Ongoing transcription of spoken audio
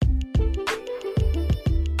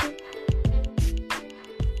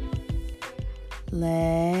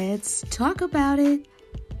Let's talk about it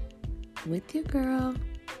with your girl,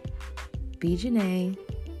 B. Janae.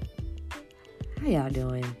 How y'all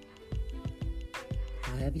doing?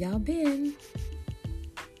 How have y'all been?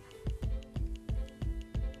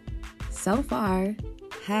 So far,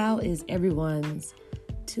 how is everyone's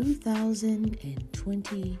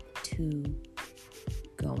 2022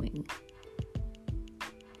 going?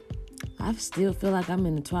 I still feel like I'm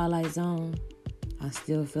in the twilight zone. I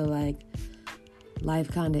still feel like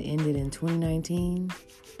life kind of ended in 2019.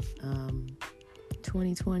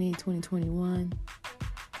 2020, 2021,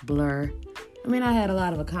 blur. I mean, I had a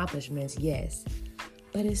lot of accomplishments, yes,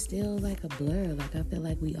 but it's still like a blur. Like, I feel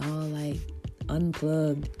like we all like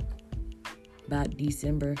unplugged about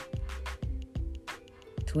December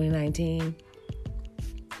 2019,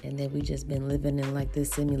 and then we just been living in like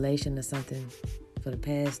this simulation or something for the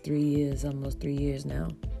past 3 years, almost 3 years now.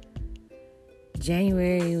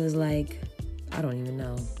 January was like, I don't even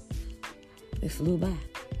know. It flew by.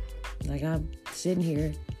 Like, I'm sitting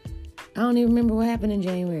here, I don't even remember what happened in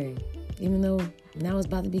January, even though now it's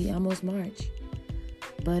about to be almost March.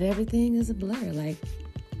 But everything is a blur. Like,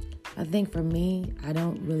 I think for me, I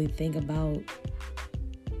don't really think about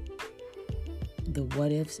the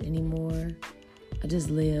what ifs anymore. I just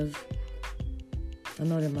live. I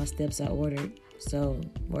know that my steps are ordered. So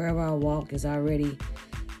wherever I walk is already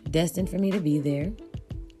destined for me to be there.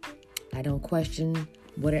 I don't question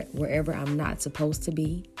wherever I'm not supposed to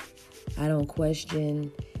be. I don't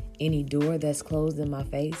question any door that's closed in my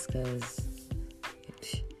face, because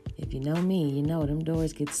if you know me, you know them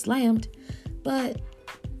doors get slammed. But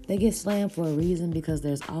they get slammed for a reason, because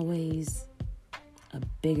there's always a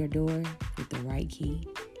bigger door with the right key.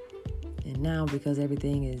 And now, because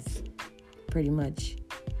everything is pretty much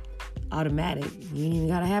automatic, you ain't even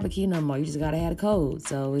gotta have a key no more. You just gotta have a code.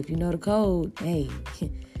 So if you know the code, hey,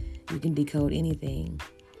 you can decode anything.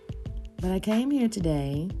 But I came here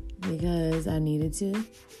today because I needed to,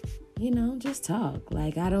 just talk.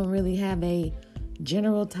 Like, I don't really have a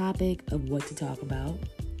general topic of what to talk about.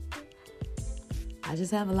 I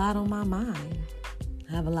just have a lot on my mind.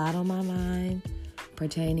 I have a lot on my mind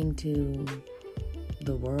pertaining to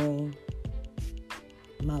the world,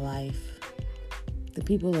 my life, the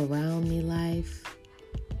people around me life,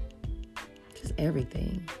 just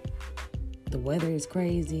everything. The weather is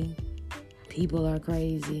crazy. People are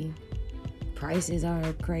crazy. Prices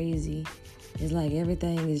are crazy. It's like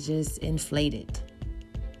everything is just inflated,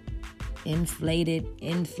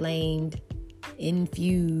 inflamed,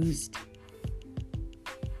 infused,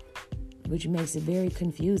 which makes it very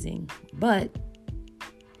confusing. But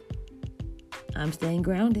I'm staying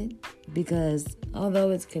grounded, because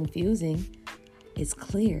although it's confusing, it's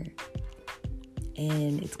clear.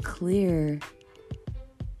 And it's clear.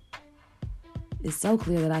 It's so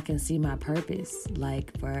clear that I can see my purpose.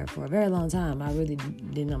 Like, for a very long time, I really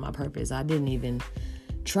didn't know my purpose. I didn't even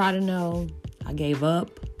try to know. I gave up.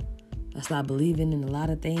 I stopped believing in a lot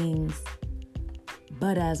of things.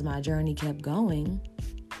 But as my journey kept going,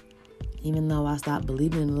 even though I stopped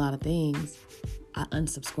believing in a lot of things, I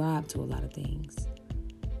unsubscribed to a lot of things.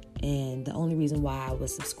 And the only reason why I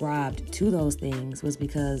was subscribed to those things was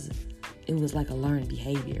because it was like a learned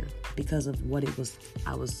behavior, because of what it was.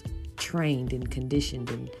 I was trained and conditioned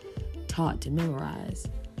and taught to memorize.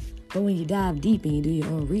 But when you dive deep and you do your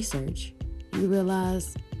own research, you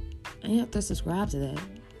realize you have to subscribe to that.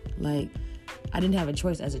 Like, I didn't have a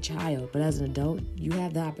choice as a child, but as an adult, you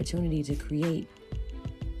have the opportunity to create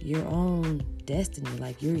your own destiny.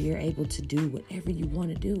 Like, you're able to do whatever you want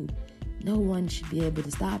to do. No one should be able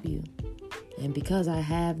to stop you. And because I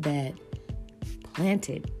have that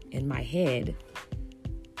planted in my head,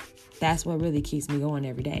 that's what really keeps me going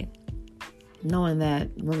every day. Knowing that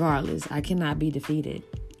regardless, I cannot be defeated.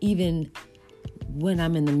 Even when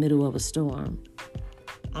I'm in the middle of a storm,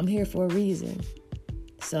 I'm here for a reason.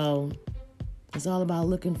 So it's all about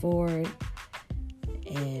looking forward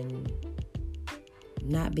and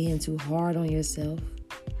not being too hard on yourself.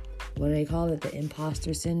 What do they call it? The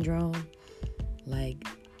imposter syndrome. Like,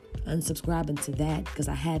 unsubscribing to that, because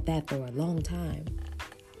I had that for a long time.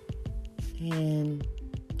 And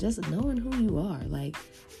just knowing who you are. Like,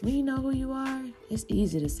 when you know who you are, it's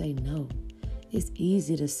easy to say no. It's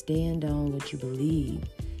easy to stand on what you believe.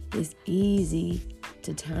 It's easy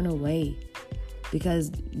to turn away,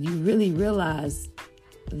 because you really realize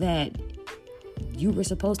that you were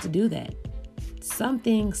supposed to do that.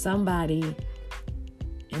 Somebody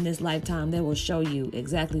in this lifetime that will show you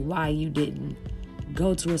exactly why you didn't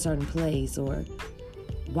go to a certain place, or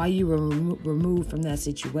why you were removed from that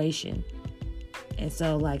situation. And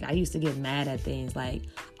so, like, I used to get mad at things like,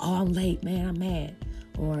 oh, I'm late, man, I'm mad.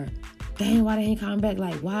 Or dang, why they ain't calling back?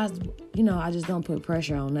 Like, why is, I just don't put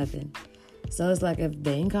pressure on nothing. So it's like, if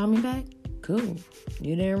they ain't call me back, cool.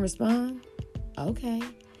 You didn't respond? Okay.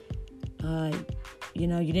 You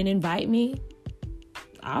didn't invite me?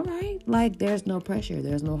 All right. Like, there's no pressure.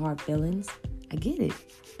 There's no hard feelings. I get it.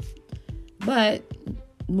 But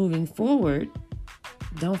moving forward,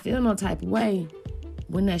 don't feel no type of way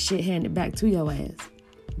when that shit handed back to your ass.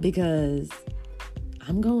 Because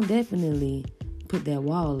I'm going to definitely put that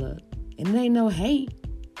wall up. And it ain't no hate,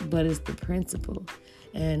 but it's the principle.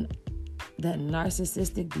 And that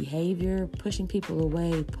narcissistic behavior, pushing people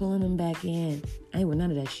away, pulling them back in, I ain't with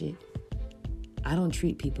none of that shit. I don't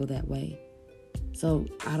treat people that way. So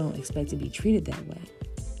I don't expect to be treated that way.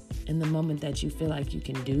 In the moment that you feel like you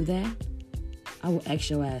can do that, I will X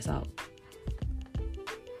your ass out.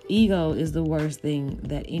 Ego is the worst thing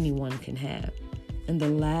that anyone can have. And the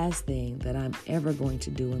last thing that I'm ever going to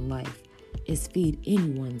do in life is feed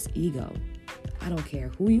anyone's ego. I don't care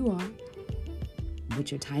who you are,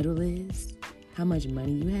 what your title is, how much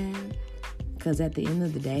money you have. Because at the end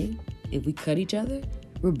of the day, if we cut each other,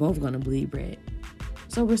 we're both going to bleed red.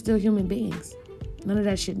 So we're still human beings. None of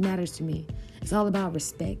that shit matters to me. It's all about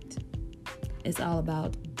respect. It's all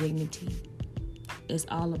about dignity. It's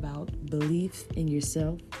all about belief in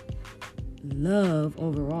yourself, love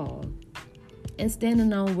overall, and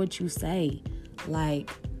standing on what you say. Like,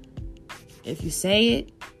 if you say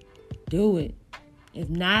it, do it. If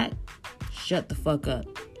not, shut the fuck up.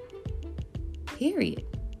 Period.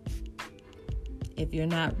 If you're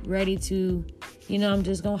not ready to, I'm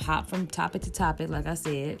just going to hop from topic to topic. Like I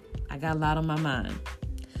said, I got a lot on my mind.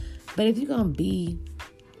 But if you're going to be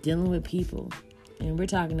dealing with people, and we're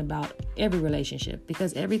talking about every relationship,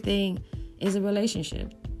 because everything is a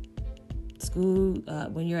relationship. School,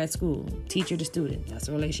 when you're at school, teacher to student, that's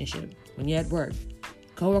a relationship. When you're at work,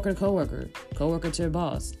 coworker to coworker, coworker to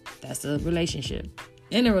boss, that's a relationship.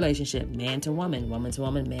 In a relationship, man to woman, woman to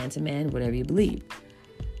woman, man to man, whatever you believe.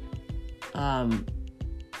 On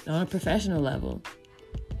a professional level,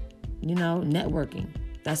 networking,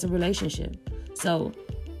 that's a relationship. So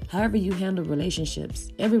however you handle relationships,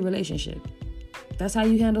 every relationship, that's how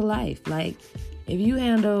you handle life. Like, if you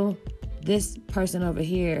handle this person over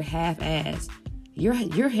here half-ass,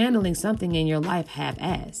 you're handling something in your life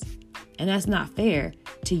half-ass. And that's not fair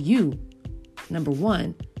to you, number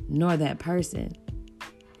one, nor that person.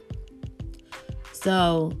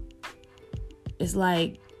 So it's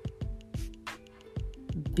like,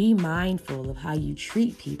 be mindful of how you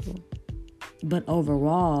treat people. But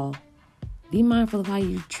overall, be mindful of how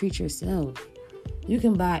you treat yourself. You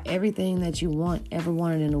can buy everything that you ever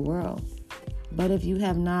wanted in the world. But if you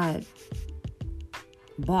have not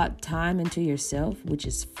bought time into yourself, which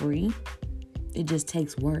is free, it just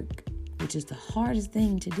takes work, which is the hardest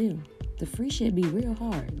thing to do. The free shit be real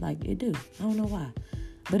hard. Like, it do. I don't know why,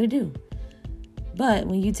 but it do. But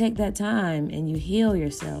when you take that time and you heal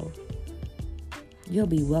yourself, you'll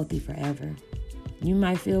be wealthy forever. You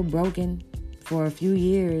might feel broken for a few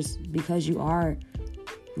years because you are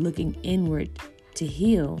looking inward to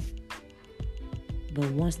heal.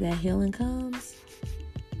 But once that healing comes,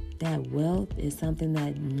 that wealth is something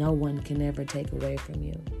that no one can ever take away from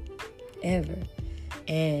you. Ever.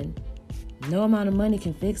 And no amount of money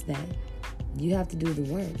can fix that. You have to do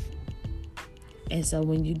the work. And so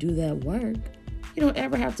when you do that work, you don't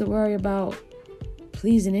ever have to worry about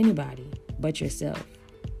pleasing anybody but yourself.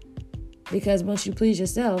 Because once you please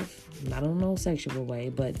yourself, not in no sexual way,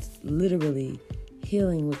 but literally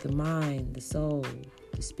healing with the mind, the soul,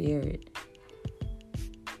 the spirit,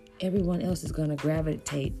 everyone else is going to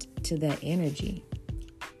gravitate to that energy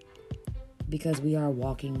because we are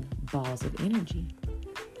walking balls of energy.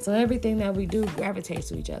 So everything that we do gravitates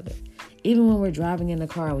to each other. Even when we're driving in the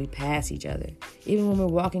car and we pass each other. Even when we're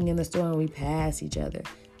walking in the store and we pass each other,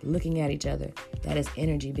 looking at each other, that is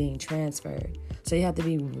energy being transferred. So you have to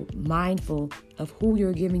be mindful of who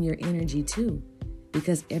you're giving your energy to,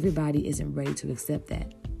 because everybody isn't ready to accept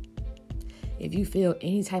that. If you feel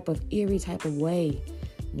any type of eerie type of way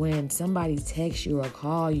when somebody texts you or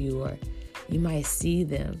call you, or you might see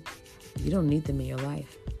them, you don't need them in your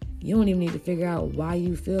life. You don't even need to figure out why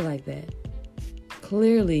you feel like that.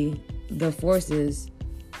 Clearly, the forces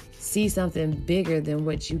see something bigger than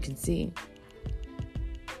what you can see.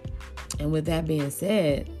 And with that being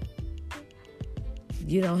said,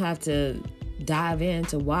 you don't have to dive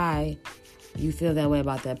into why you feel that way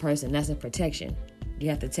about that person. That's a protection. You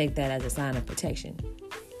have to take that as a sign of protection.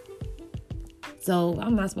 So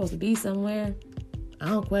I'm not supposed to be somewhere, I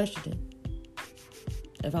don't question it.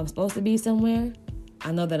 If I'm supposed to be somewhere,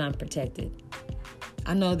 I know that I'm protected.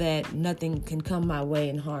 I know that nothing can come my way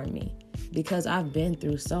and harm me. because I've been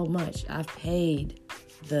through so much. I've paid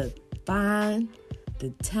the fine, the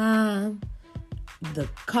time, the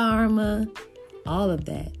karma, all of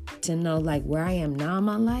that to know like where I am now in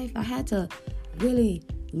my life. I had to really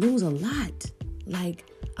lose a lot. Like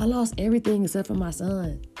I lost everything except for my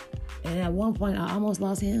son. And at one point I almost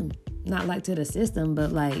lost him. Not like to the system,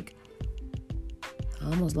 but like I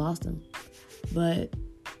almost lost him. But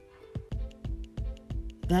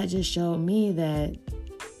that just showed me that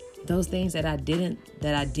those things that I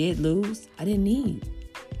did lose, I didn't need.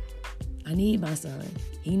 I need my son.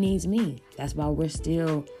 He needs me. That's why we're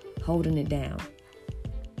still holding it down.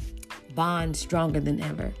 Bond stronger than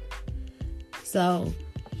ever. So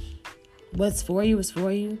what's for you is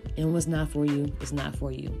for you, and what's not for you is not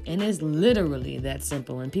for you. And it's literally that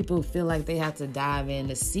simple. And people feel like they have to dive in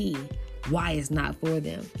to see why it's not for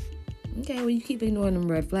them. Okay, well, you keep ignoring them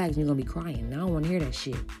red flags and you're going to be crying. I don't want to hear that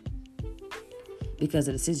shit. Because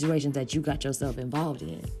of the situations that you got yourself involved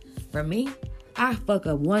in. For me, I fuck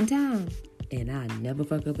up one time and I never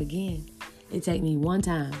fuck up again. It take me one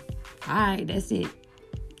time. All right, that's it.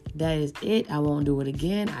 That is it. I won't do it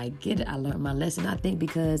again. I get it. I learned my lesson. I think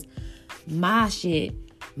because my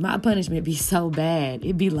punishment be so bad.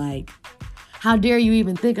 It'd be like, how dare you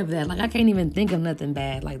even think of that? Like, I can't even think of nothing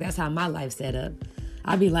bad. Like, that's how my life's set up.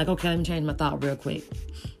 I'd be like, okay, let me change my thought real quick.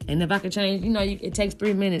 And if I could change, it takes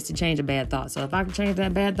 3 minutes to change a bad thought. So if I could change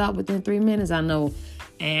that bad thought within 3 minutes, I know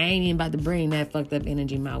I ain't even about to bring that fucked up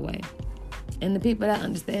energy my way. And the people that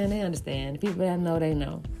understand, they understand. The people that know, they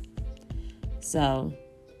know. So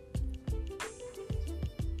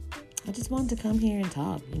I just wanted to come here and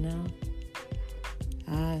talk,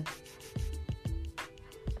 I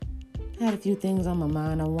had a few things on my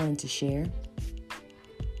mind I wanted to share.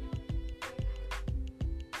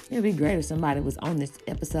 It'd be great if somebody was on this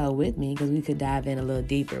episode with me because we could dive in a little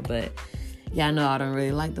deeper. But y'all know I don't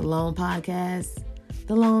really like the long podcasts,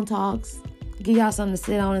 the long talks. Give y'all something to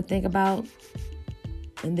sit on and think about.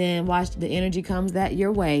 And then watch the energy comes that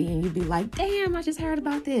your way. And you'd be like, damn, I just heard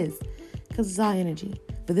about this. Because it's all energy.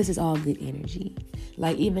 But this is all good energy.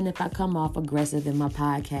 Like, even if I come off aggressive in my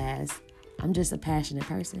podcast, I'm just a passionate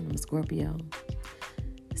person. I'm a Scorpio.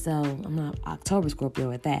 So I'm not October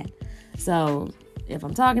Scorpio at that. So if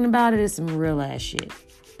I'm talking about it, it's some real ass shit.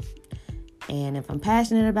 And if I'm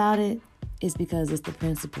passionate about it, it's because it's the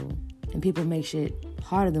principle. And people make shit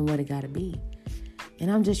harder than what it gotta be. And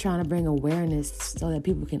I'm just trying to bring awareness so that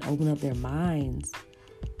people can open up their minds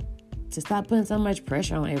to stop putting so much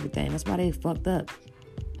pressure on everything. That's why they fucked up.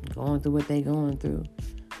 Going through what they going through.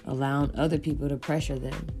 Allowing other people to pressure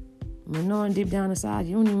them. Knowing deep down inside,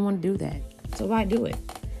 you don't even want to do that. So why do it?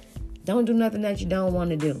 Don't do nothing that you don't want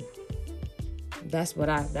to do. That's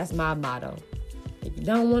my motto. If you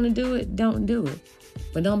don't want to do it, don't do it.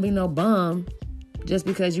 But don't be no bum just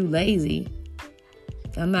because you lazy.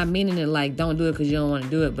 I'm not meaning it like don't do it because you don't want to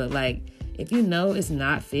do it. But like, if you know it's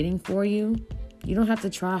not fitting for you, you don't have to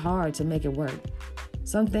try hard to make it work.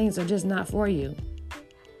 Some things are just not for you.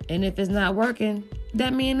 And if it's not working,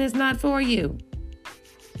 that means it's not for you.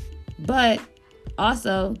 But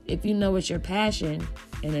also, if you know it's your passion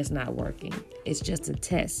and it's not working, it's just a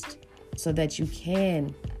test so that you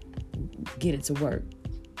can get it to work.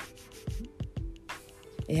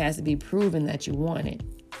 It has to be proven that you want it.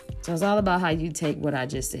 So it's all about how you take what I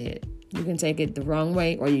just said. You can take it the wrong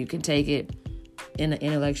way, or you can take it in an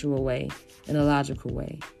intellectual way, in a logical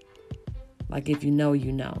way. Like if you know,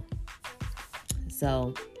 you know.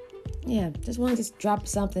 So, yeah, just wanted to drop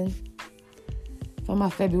something for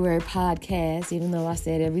my February podcast, even though I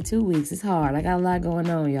said every 2 weeks. It's hard. I got a lot going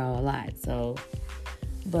on, y'all, a lot. So,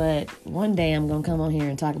 but one day I'm going to come on here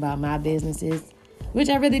and talk about my businesses, which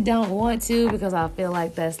I really don't want to because I feel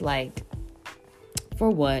like that's like, for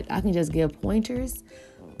what? I can just give pointers,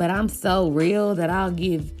 but I'm so real that I'll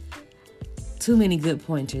give too many good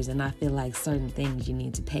pointers, and I feel like certain things you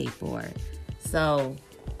need to pay for. So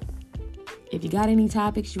if you got any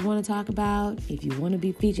topics you want to talk about, if you want to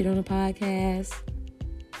be featured on a podcast,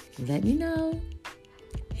 let me know.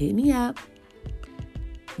 Hit me up.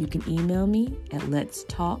 You can email me at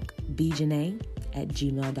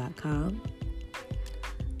letstalkbjanae@gmail.com.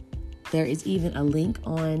 There is even a link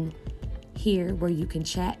on here where you can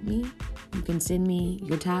chat me. You can send me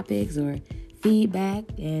your topics or feedback,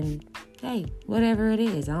 and hey, whatever it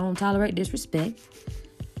is. I don't tolerate disrespect.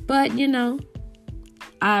 But,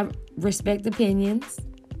 I respect opinions.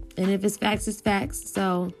 And if it's facts, it's facts.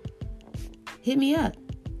 So hit me up.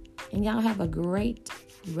 And y'all have a great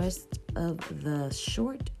rest of the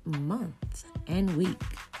short month and week.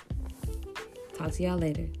 Talk to y'all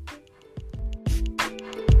later.